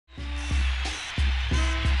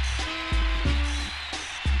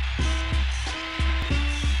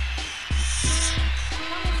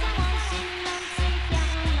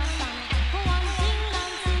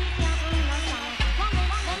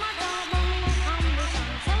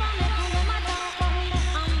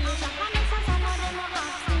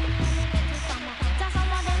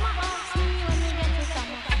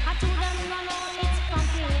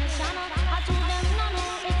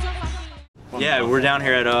Yeah, we're down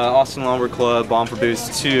here at Austin Lumber Club, Bomb for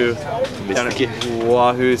Booze 2, down at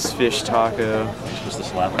Wahoo's Fish Taco. Just a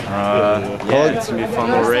slap. Yeah, it's gonna be a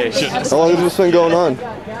fun little race. How long has this been going on?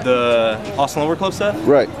 The Austin Lumber Club stuff?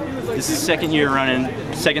 Right. This is the second year running,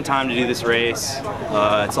 second time to do this race.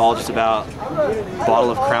 It's all just about a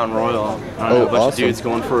bottle of Crown Royal. I don't know, a bunch of dudes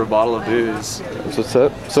going for a bottle of booze. That's what's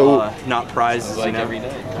up. So, not prizes, like you know. every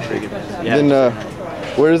day. Yeah. then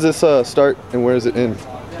where does this start and where does it end?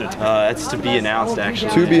 It's to be announced,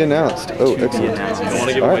 actually. To be announced. Oh, excellent. Don't want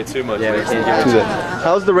to give away too much. Yeah, we can't Do give it. that.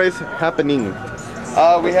 How's the race happening?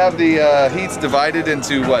 We have the heats divided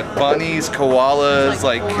into what, bunnies, koalas,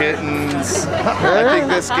 like kittens. I think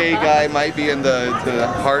this gay guy might be in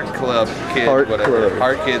the Heart Club kid, Heart whatever. Club.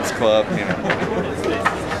 Heart Kids Club, you know.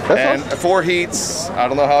 That's And awesome. 4 heats. I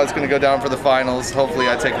don't know how it's going to go down for the finals. Hopefully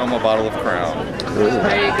I take home a bottle of Crown.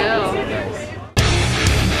 There you go.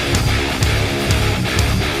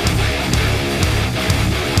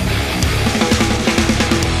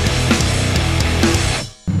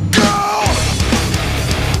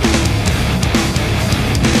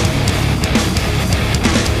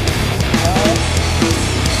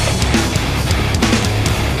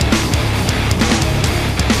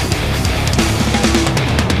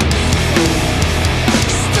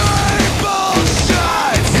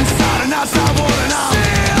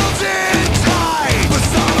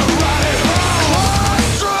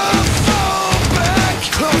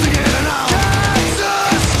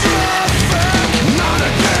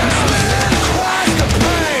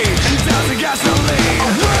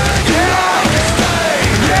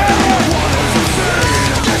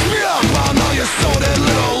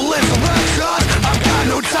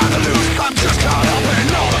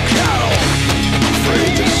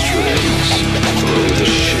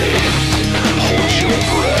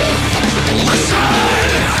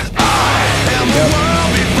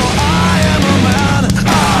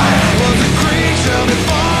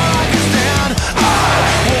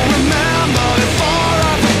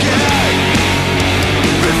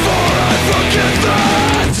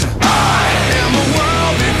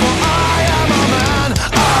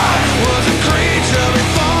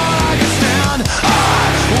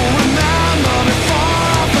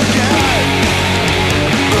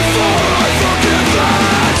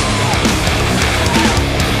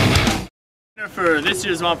 For this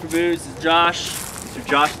year's Bomb for Booze is Josh. Mr.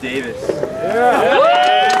 Josh Davis.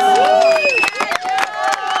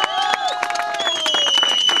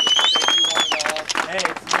 Hey,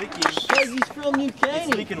 it's leaking. He's from New Canaan.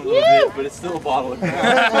 It's leaking a little bit, but it's still a bottle of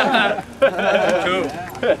Crown. Cool.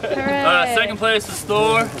 Hooray. Second place is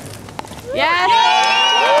Thor. Yes!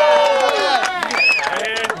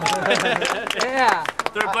 Yeah.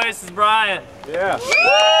 Third place is Brian. Yeah.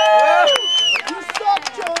 You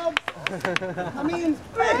suck, John! I mean,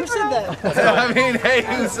 who said that? I mean, hey,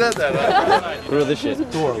 who said that? What are this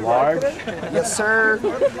shit? Door large? Yes, sir.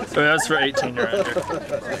 So that's for 18 or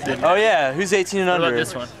under. Oh yeah, who's 18 and What under? about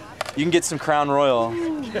this one? You can get some Crown Royal.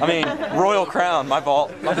 I mean, Royal Crown, my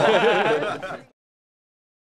fault.